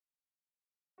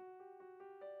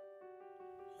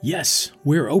Yes,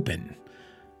 we're open.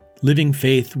 Living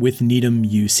Faith with Needham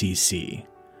UCC,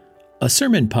 a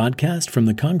sermon podcast from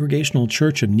the Congregational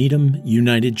Church of Needham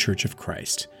United Church of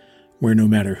Christ, where no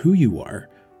matter who you are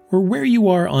or where you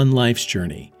are on life's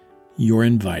journey, you're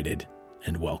invited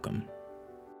and welcome.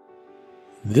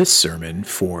 This sermon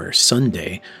for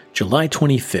Sunday, July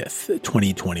 25th,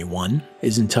 2021,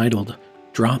 is entitled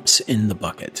Drops in the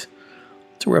Bucket.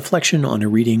 It's a reflection on a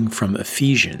reading from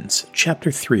Ephesians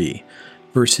chapter 3,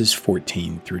 verses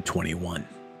 14 through 21.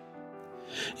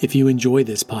 If you enjoy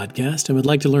this podcast and would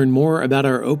like to learn more about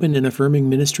our open and affirming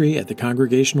ministry at the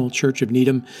Congregational Church of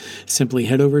Needham, simply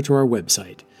head over to our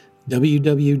website,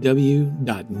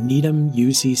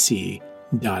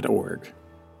 www.needhamucc.org.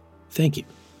 Thank you.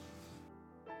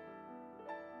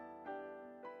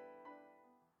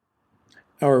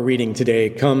 Our reading today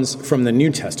comes from the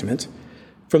New Testament,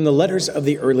 from the letters of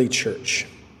the early church,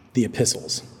 the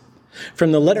epistles.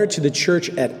 From the letter to the church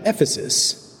at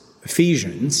Ephesus,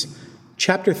 Ephesians,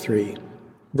 chapter 3,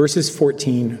 verses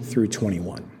 14 through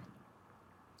 21.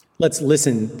 Let's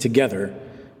listen together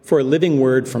for a living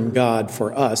word from God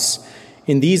for us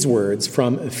in these words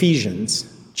from Ephesians,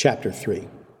 chapter 3.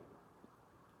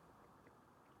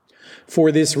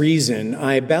 For this reason,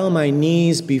 I bow my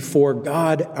knees before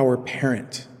God, our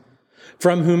parent,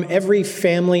 from whom every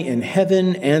family in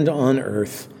heaven and on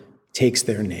earth takes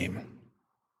their name.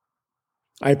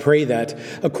 I pray that,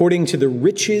 according to the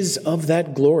riches of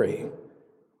that glory,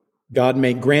 God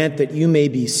may grant that you may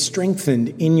be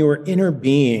strengthened in your inner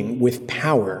being with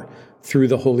power through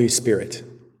the Holy Spirit,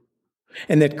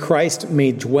 and that Christ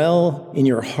may dwell in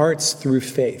your hearts through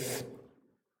faith,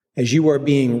 as you are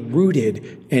being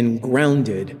rooted and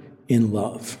grounded in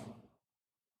love.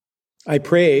 I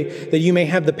pray that you may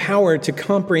have the power to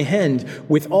comprehend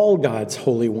with all God's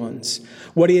holy ones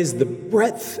what is the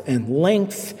breadth and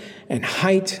length and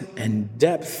height and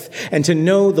depth, and to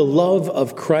know the love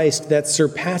of Christ that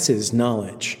surpasses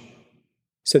knowledge,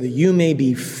 so that you may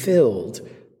be filled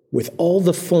with all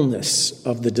the fullness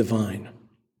of the divine.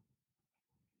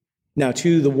 Now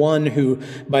to the one who,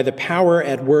 by the power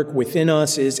at work within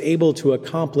us, is able to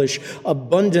accomplish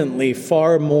abundantly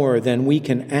far more than we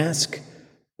can ask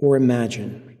or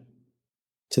imagine.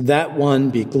 To that one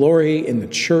be glory in the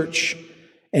church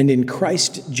and in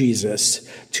Christ Jesus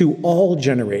to all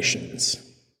generations,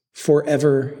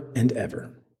 forever and ever.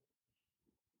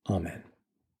 Amen.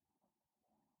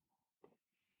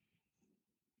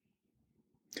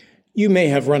 You may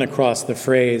have run across the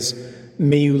phrase,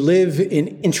 "May you live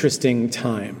in interesting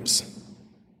times."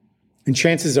 And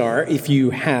chances are, if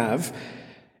you have,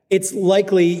 it's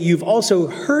likely you've also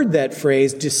heard that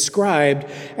phrase described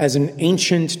as an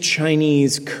ancient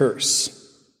Chinese curse.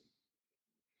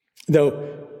 Though,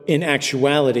 in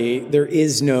actuality, there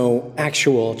is no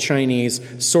actual Chinese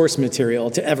source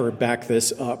material to ever back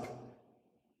this up.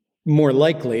 More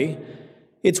likely,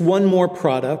 it's one more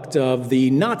product of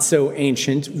the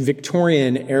not-so-ancient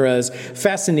Victorian era's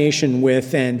fascination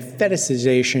with and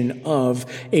fetishization of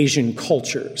Asian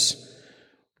cultures,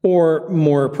 or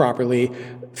more properly,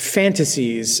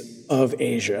 fantasies of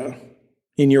Asia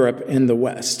in Europe and the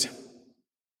West.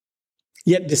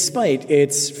 Yet despite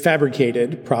its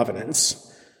fabricated provenance,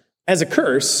 as a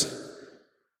curse,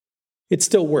 it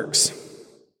still works.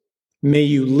 May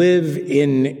you live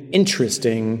in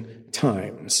interesting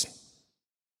times.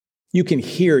 You can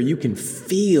hear, you can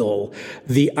feel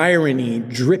the irony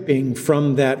dripping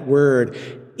from that word,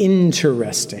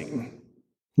 interesting.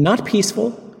 Not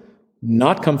peaceful,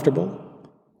 not comfortable,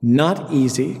 not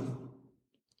easy,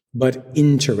 but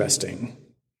interesting.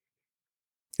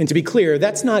 And to be clear,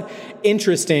 that's not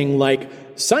interesting like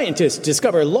scientists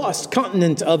discover lost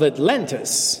continent of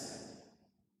Atlantis,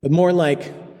 but more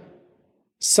like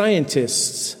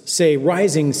scientists say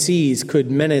rising seas could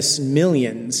menace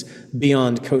millions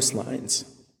beyond coastlines.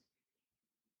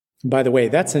 By the way,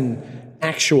 that's an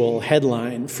actual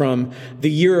headline from the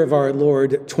year of our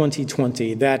Lord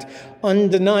 2020, that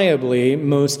undeniably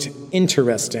most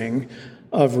interesting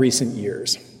of recent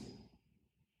years.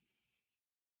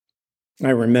 I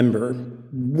remember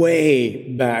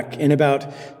way back in about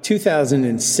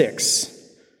 2006,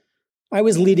 I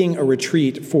was leading a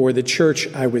retreat for the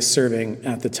church I was serving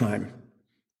at the time.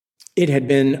 It had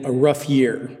been a rough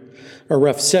year, a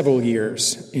rough several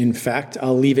years. In fact,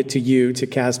 I'll leave it to you to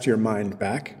cast your mind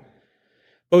back,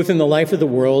 both in the life of the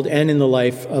world and in the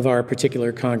life of our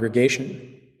particular congregation.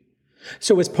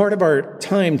 So as part of our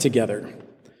time together,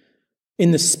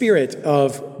 in the spirit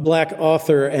of Black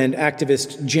author and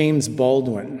activist James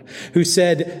Baldwin, who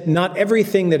said, "Not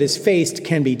everything that is faced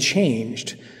can be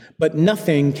changed, but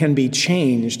nothing can be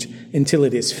changed until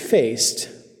it is faced,"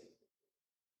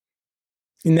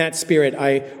 In that spirit,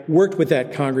 I worked with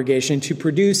that congregation to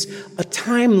produce a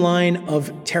timeline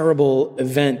of terrible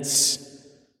events,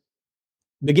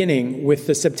 beginning with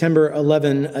the September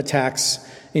 11 attacks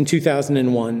in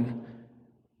 2001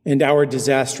 and our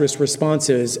disastrous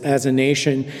responses as a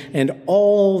nation and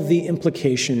all the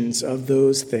implications of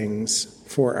those things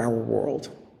for our world.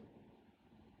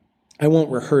 I won't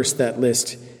rehearse that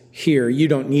list here. You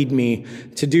don't need me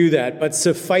to do that, but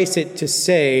suffice it to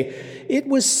say, it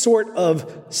was sort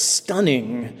of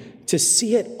stunning to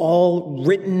see it all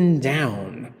written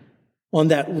down on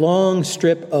that long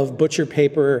strip of butcher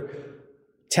paper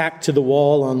tacked to the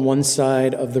wall on one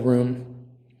side of the room.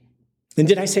 And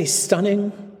did I say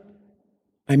stunning?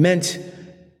 I meant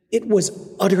it was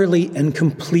utterly and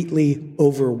completely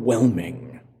overwhelming.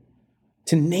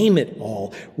 To name it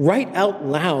all, write out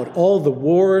loud all the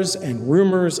wars and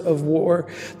rumors of war,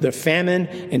 the famine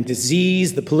and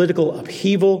disease, the political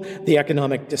upheaval, the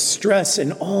economic distress,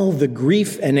 and all the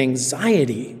grief and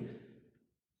anxiety,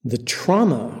 the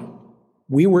trauma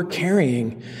we were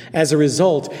carrying as a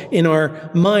result in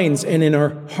our minds and in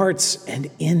our hearts and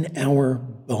in our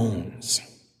bones.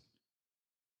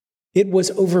 It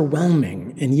was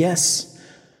overwhelming, and yes,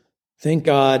 thank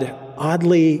God,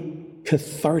 oddly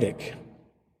cathartic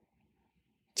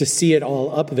to see it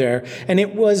all up there. And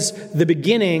it was the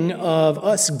beginning of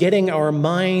us getting our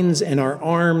minds and our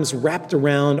arms wrapped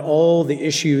around all the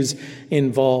issues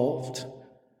involved,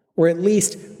 or at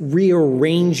least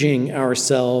rearranging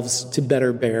ourselves to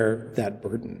better bear that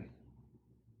burden.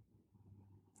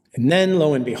 And then,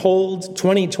 lo and behold,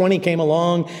 2020 came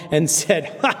along and said,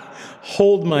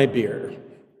 hold my beer.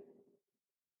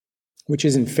 Which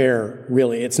isn't fair,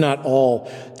 really. It's not all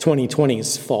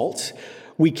 2020's fault.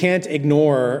 We can't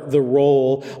ignore the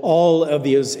role all of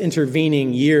those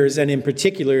intervening years, and in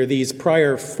particular these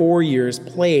prior 4 years,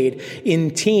 played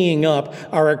in teeing up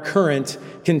our current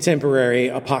contemporary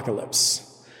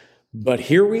apocalypse. But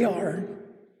here we are,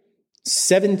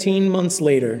 17 months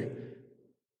later,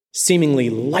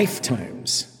 seemingly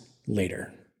lifetimes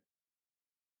later.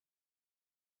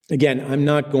 Again, I'm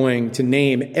not going to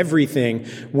name everything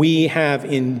we have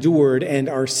endured and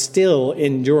are still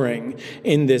enduring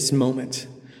in this moment.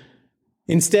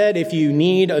 Instead, if you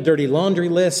need a dirty laundry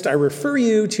list, I refer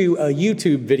you to a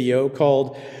YouTube video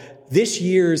called This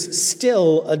Year's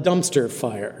Still a Dumpster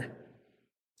Fire,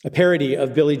 a parody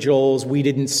of Billy Joel's We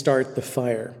Didn't Start the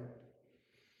Fire.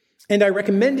 And I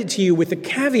recommend it to you with the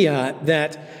caveat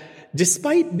that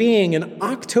despite being an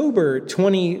October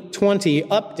 2020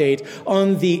 update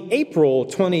on the April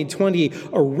 2020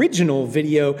 original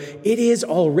video, it is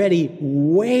already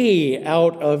way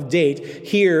out of date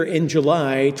here in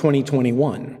July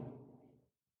 2021.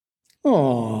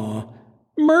 Aw,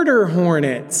 murder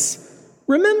hornets.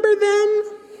 Remember them?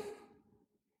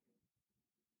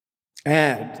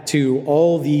 Add to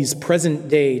all these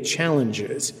present-day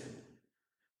challenges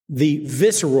the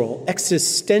visceral,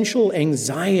 existential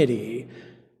anxiety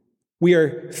we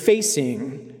are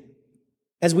facing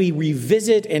as we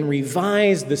revisit and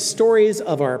revise the stories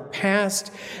of our past,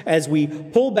 as we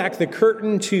pull back the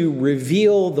curtain to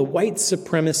reveal the white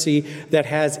supremacy that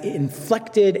has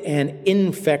inflected and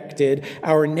infected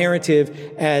our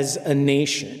narrative as a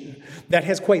nation, that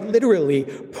has quite literally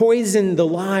poisoned the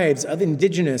lives of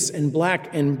Indigenous and Black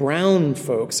and brown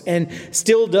folks, and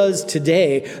still does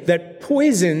today, that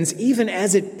poisons even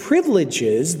as it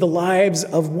privileges the lives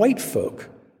of white folk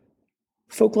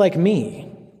like me.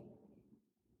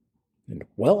 And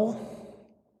well,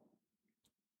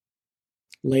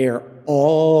 layer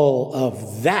all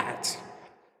of that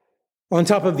on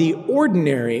top of the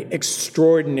ordinary,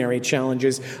 extraordinary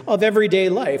challenges of everyday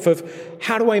life, of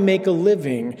how do I make a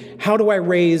living? How do I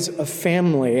raise a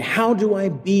family? How do I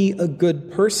be a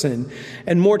good person?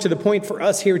 And more to the point for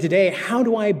us here today, how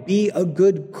do I be a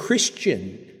good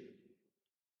Christian?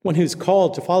 One who's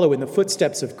called to follow in the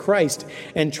footsteps of Christ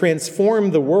and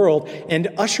transform the world and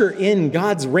usher in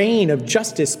God's reign of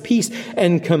justice, peace,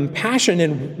 and compassion.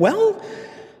 And well,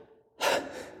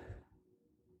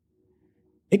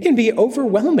 it can be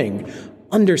overwhelming,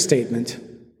 understatement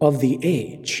of the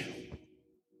age.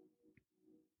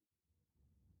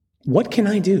 What can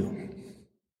I do?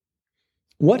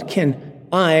 What can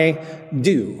I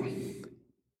do?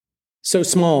 So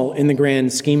small in the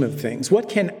grand scheme of things. What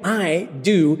can I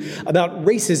do about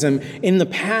racism in the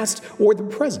past or the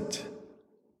present?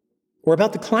 Or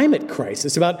about the climate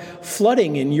crisis, about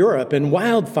flooding in Europe and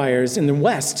wildfires in the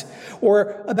West,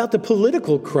 or about the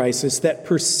political crisis that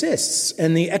persists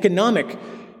and the economic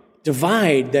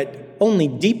divide that only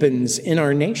deepens in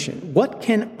our nation? What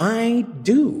can I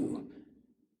do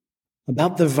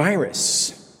about the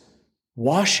virus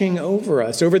washing over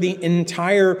us, over the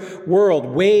entire world,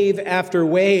 wave after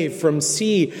wave, from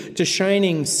sea to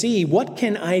shining sea. What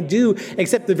can I do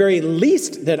except the very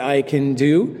least that I can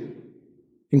do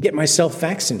and get myself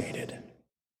vaccinated?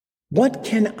 What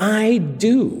can I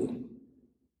do?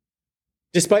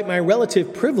 Despite my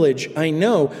relative privilege, I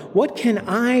know, what can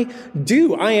I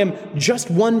do? I am just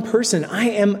one person. I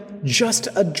am just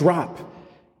a drop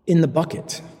in the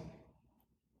bucket.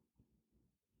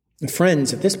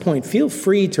 Friends, at this point, feel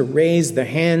free to raise the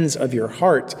hands of your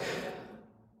heart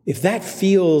if that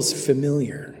feels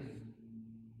familiar.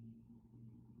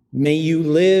 May you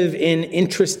live in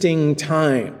interesting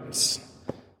times.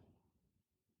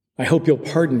 I hope you'll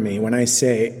pardon me when I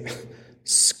say,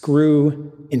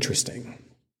 screw interesting.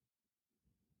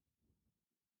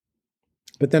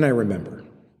 But then I remember,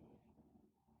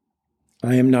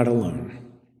 I am not alone.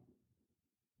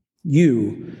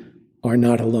 You are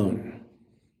not alone.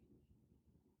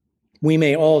 We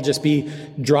may all just be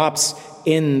drops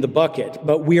in the bucket,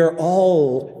 but we are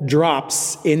all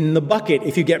drops in the bucket,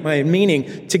 if you get my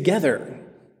meaning, together.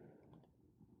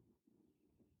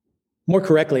 More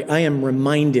correctly, I am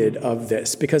reminded of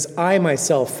this because I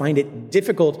myself find it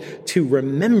difficult to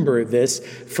remember this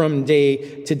from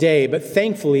day to day, but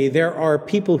thankfully there are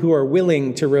people who are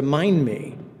willing to remind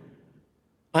me.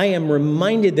 I am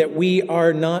reminded that we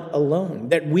are not alone,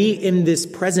 that we in this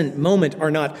present moment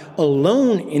are not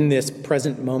alone in this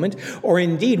present moment, or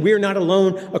indeed we are not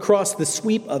alone across the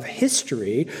sweep of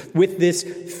history with this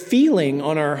feeling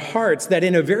on our hearts that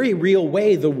in a very real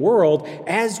way the world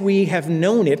as we have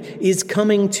known it is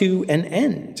coming to an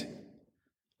end.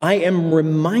 I am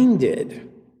reminded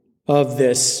of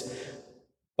this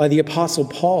by the Apostle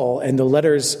Paul and the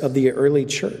letters of the early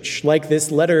church, like this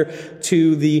letter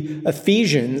to the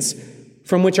Ephesians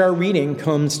from which our reading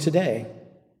comes today.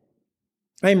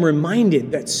 I am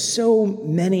reminded that so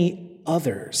many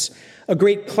others, a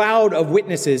great cloud of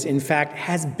witnesses, in fact,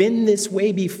 has been this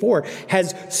way before,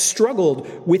 has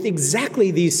struggled with exactly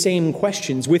these same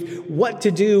questions, with what to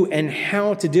do and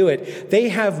how to do it. They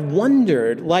have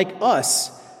wondered, like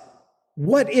us,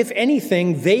 what, if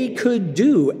anything, they could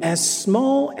do as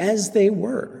small as they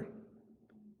were.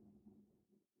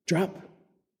 Drop,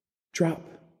 drop,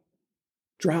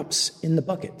 drops in the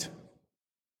bucket.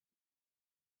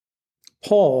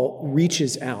 Paul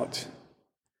reaches out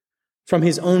from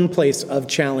his own place of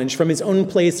challenge, from his own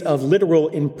place of literal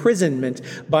imprisonment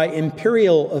by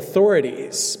imperial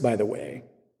authorities, by the way,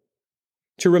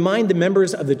 to remind the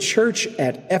members of the church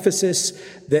at Ephesus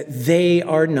that they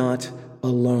are not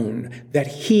alone, that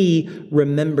he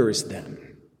remembers them.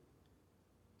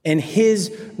 And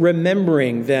his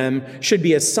remembering them should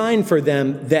be a sign for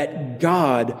them that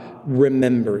God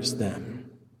remembers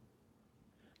them.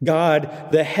 God,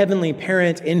 the heavenly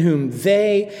parent in whom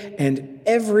they and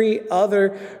every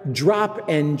other drop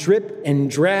and drip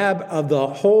and drab of the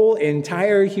whole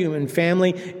entire human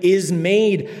family is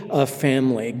made a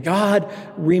family. God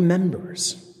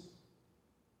remembers.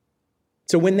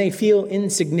 So when they feel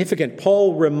insignificant,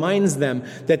 Paul reminds them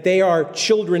that they are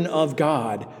children of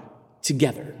God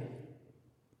together.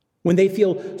 When they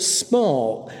feel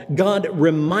small, God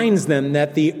reminds them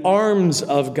that the arms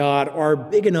of God are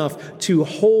big enough to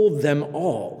hold them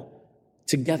all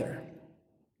together.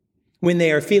 When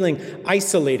they are feeling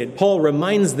isolated, Paul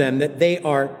reminds them that they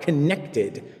are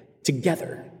connected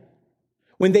together.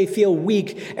 When they feel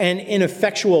weak and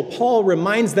ineffectual, Paul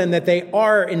reminds them that they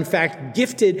are, in fact,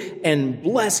 gifted and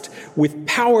blessed with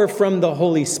power from the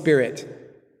Holy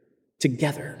Spirit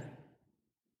together.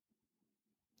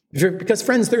 Because,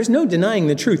 friends, there's no denying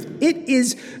the truth. It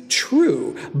is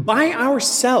true. By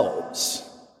ourselves,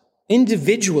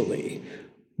 individually,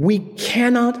 we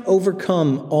cannot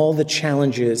overcome all the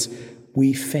challenges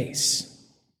we face.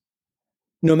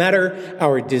 No matter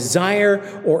our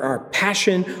desire or our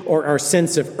passion or our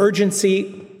sense of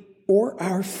urgency or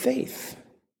our faith.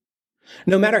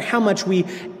 No matter how much we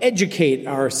educate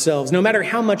ourselves, no matter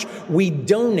how much we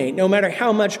donate, no matter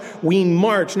how much we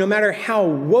march, no matter how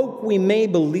woke we may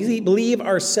believe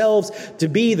ourselves to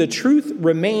be, the truth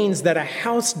remains that a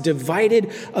house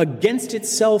divided against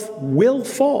itself will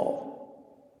fall.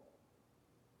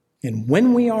 And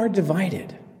when we are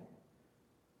divided,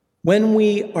 when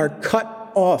we are cut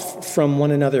off from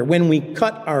one another, when we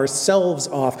cut ourselves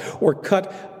off or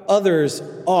cut others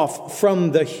off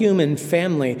from the human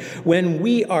family, when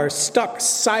we are stuck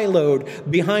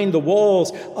siloed behind the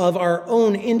walls of our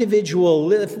own individual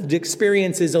lived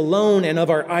experiences alone and of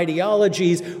our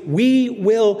ideologies, we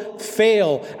will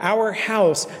fail. Our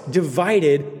house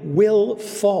divided will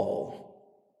fall.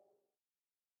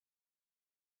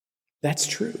 That's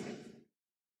true.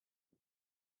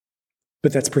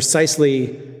 But that's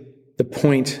precisely the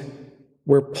point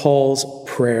where Paul's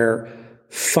prayer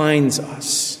finds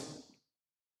us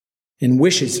and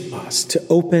wishes us to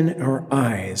open our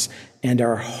eyes and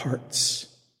our hearts.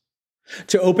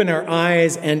 To open our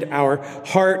eyes and our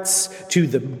hearts to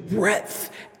the breadth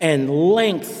and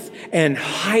length and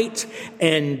height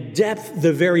and depth,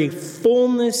 the very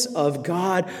fullness of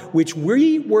God, which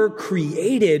we were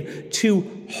created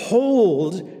to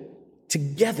hold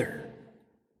together.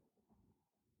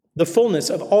 The fullness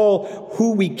of all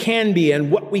who we can be and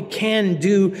what we can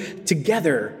do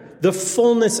together. The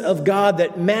fullness of God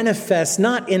that manifests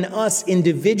not in us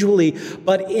individually,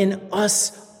 but in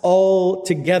us all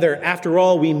together. After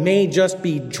all, we may just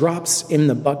be drops in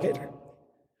the bucket,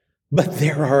 but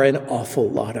there are an awful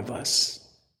lot of us.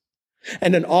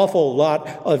 And an awful lot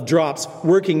of drops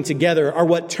working together are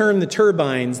what turn the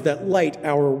turbines that light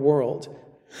our world.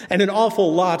 And an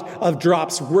awful lot of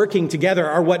drops working together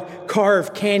are what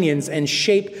carve canyons and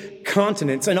shape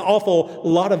continents. An awful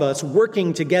lot of us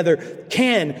working together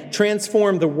can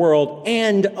transform the world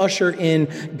and usher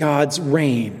in God's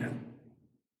reign.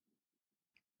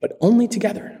 But only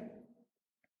together.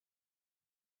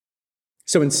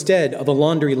 So instead of a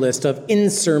laundry list of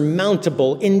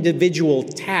insurmountable individual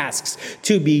tasks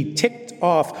to be ticked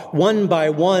off one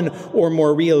by one, or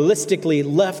more realistically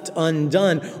left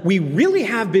undone, we really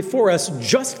have before us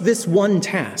just this one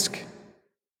task: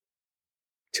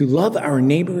 to love our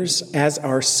neighbors as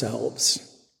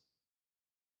ourselves,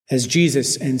 as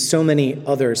Jesus and so many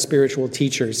other spiritual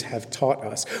teachers have taught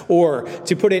us. Or,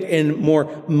 to put it in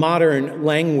more modern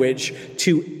language,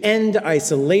 to end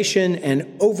isolation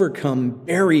and overcome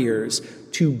barriers,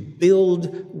 to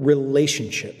build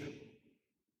relationship,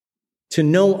 to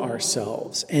know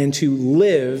ourselves, and to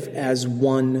live as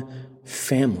one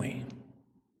family.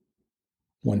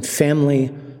 One family,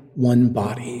 one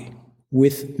body,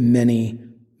 with many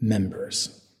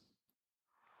members.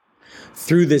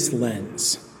 Through this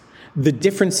lens, the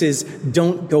differences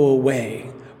don't go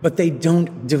away, but they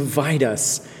don't divide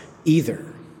us either.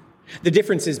 The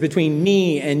differences between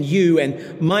me and you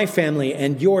and my family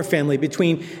and your family,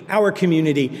 between our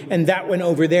community and that one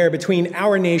over there, between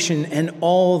our nation and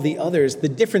all the others, the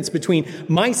difference between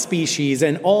my species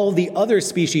and all the other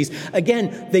species,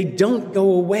 again, they don't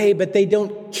go away, but they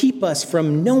don't keep us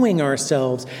from knowing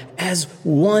ourselves as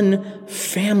one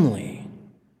family,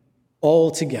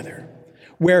 all together.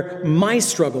 Where my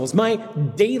struggles, my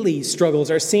daily struggles,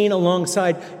 are seen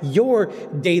alongside your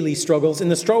daily struggles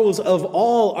and the struggles of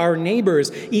all our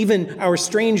neighbors, even our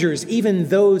strangers, even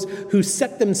those who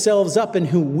set themselves up and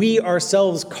who we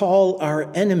ourselves call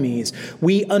our enemies.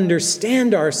 We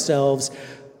understand ourselves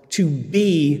to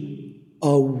be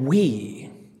a we.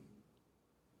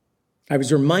 I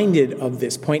was reminded of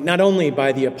this point not only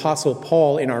by the Apostle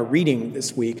Paul in our reading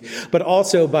this week, but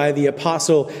also by the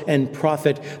apostle and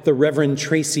prophet, the Reverend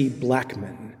Tracy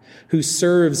Blackman, who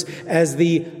serves as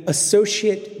the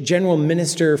Associate General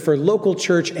Minister for Local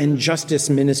Church and Justice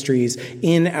Ministries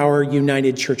in our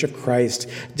United Church of Christ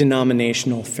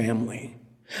denominational family.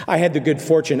 I had the good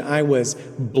fortune, I was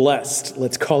blessed,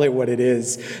 let's call it what it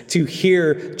is, to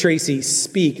hear Tracy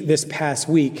speak this past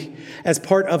week as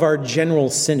part of our General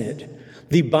Synod,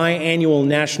 the biannual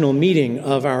national meeting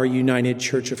of our United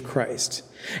Church of Christ.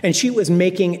 And she was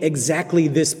making exactly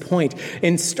this point,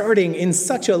 and starting in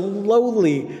such a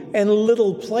lowly and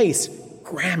little place,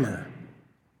 grammar.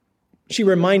 She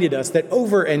reminded us that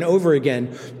over and over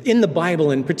again in the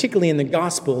Bible, and particularly in the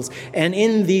Gospels and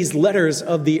in these letters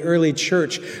of the early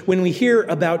church, when we hear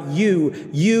about you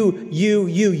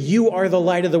are the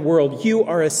light of the world, you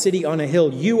are a city on a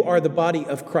hill, you are the body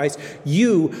of Christ,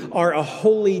 you are a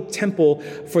holy temple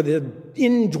for the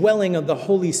indwelling of the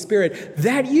Holy Spirit.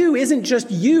 That you isn't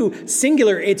just you,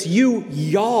 singular, it's you,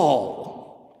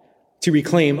 y'all, to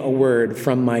reclaim a word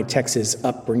from my Texas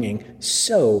upbringing.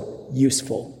 So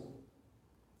useful.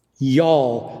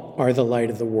 Y'all are the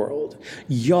light of the world.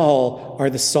 Y'all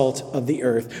are the salt of the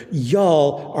earth.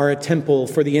 Y'all are a temple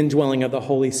for the indwelling of the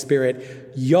Holy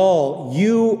Spirit. Y'all,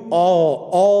 you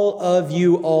all of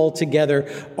you all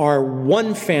together are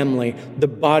one family, the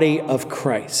body of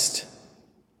Christ.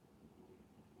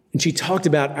 And she talked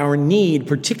about our need,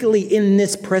 particularly in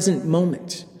this present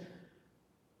moment,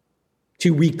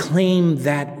 to reclaim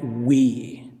that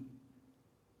we.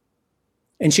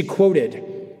 And she quoted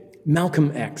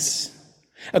Malcolm X,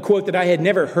 a quote that I had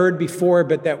never heard before,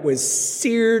 but that was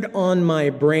seared on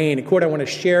my brain, a quote I want to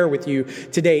share with you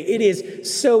today. It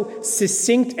is so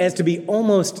succinct as to be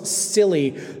almost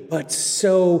silly, but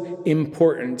so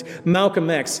important. Malcolm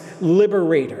X,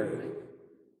 liberator,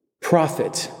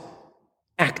 prophet,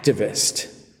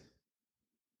 activist,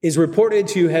 is reported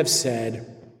to have said,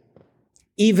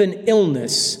 even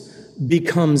illness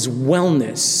becomes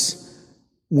wellness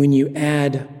when you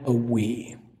add a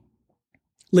we.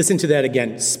 Listen to that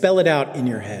again. Spell it out in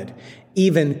your head.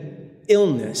 Even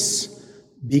illness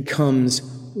becomes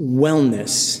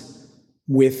wellness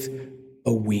with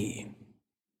a we.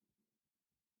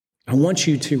 I want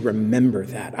you to remember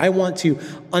that. I want to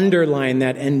underline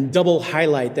that and double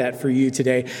highlight that for you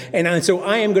today. And so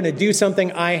I am going to do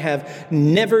something I have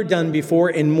never done before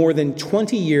in more than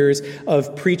 20 years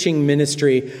of preaching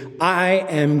ministry. I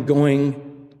am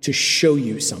going to show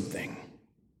you something.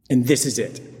 And this is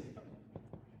it.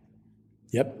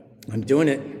 Yep, I'm doing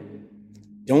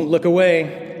it. Don't look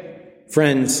away.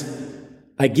 Friends,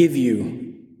 I give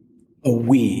you a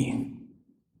we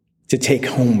to take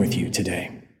home with you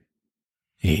today.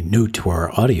 A note to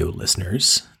our audio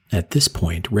listeners. At this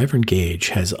point, Reverend Gage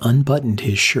has unbuttoned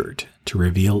his shirt to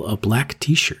reveal a black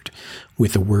t-shirt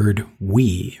with the word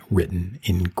 "we" written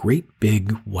in great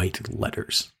big white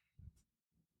letters.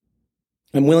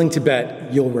 I'm willing to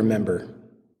bet you'll remember,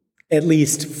 at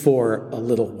least for a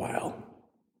little while.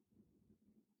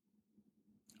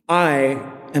 I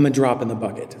am a drop in the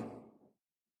bucket.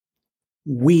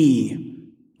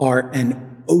 We are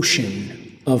an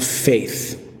ocean of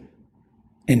faith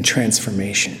and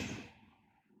transformation.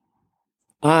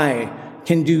 I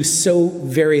can do so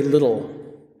very little,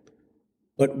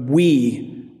 but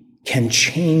we can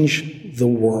change the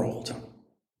world.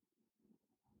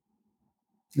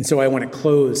 And so I want to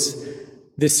close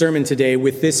this sermon today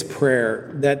with this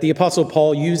prayer that the Apostle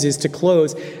Paul uses to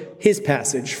close his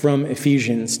passage from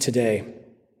Ephesians today.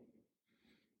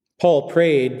 Paul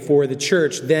prayed for the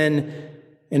church then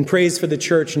and prays for the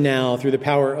church now through the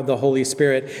power of the Holy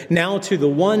Spirit. Now to the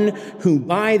one who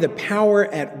by the power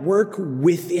at work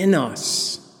within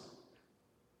us.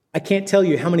 I can't tell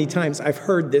you how many times I've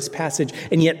heard this passage,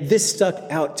 and yet this stuck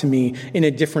out to me in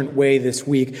a different way this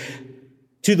week.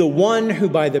 To the one who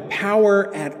by the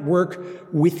power at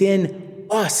work within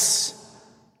us.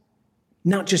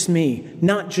 Not just me,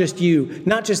 not just you,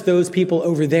 not just those people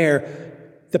over there.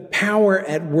 The power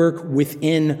at work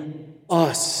within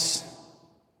us.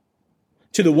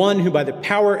 To the one who by the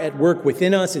power at work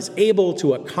within us is able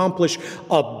to accomplish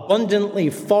abundantly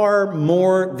far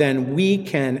more than we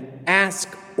can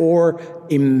ask or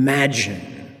imagine.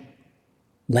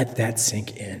 Let that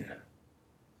sink in.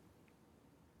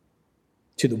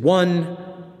 To the one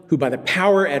who by the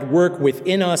power at work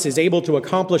within us is able to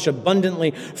accomplish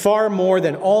abundantly far more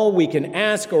than all we can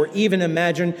ask or even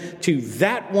imagine, to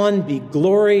that one be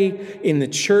glory in the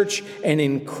church and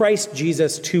in Christ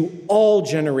Jesus to all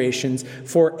generations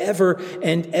forever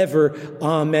and ever.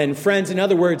 Amen. Friends, in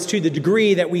other words, to the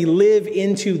degree that we live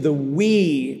into the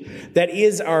we that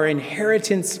is our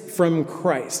inheritance from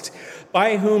Christ,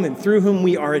 by whom and through whom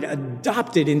we are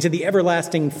adopted into the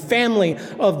everlasting family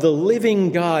of the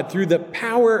living God through the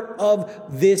power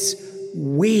of this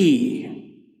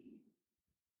we.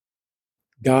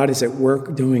 God is at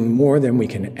work doing more than we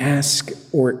can ask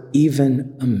or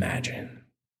even imagine.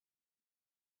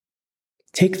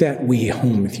 Take that we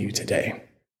home with you today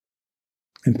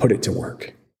and put it to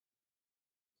work.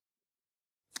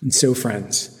 And so,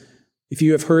 friends, if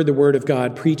you have heard the word of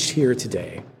God preached here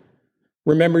today,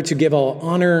 remember to give all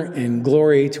honor and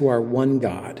glory to our one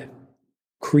God,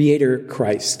 Creator,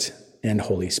 Christ, and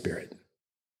Holy Spirit.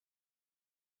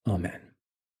 Amen.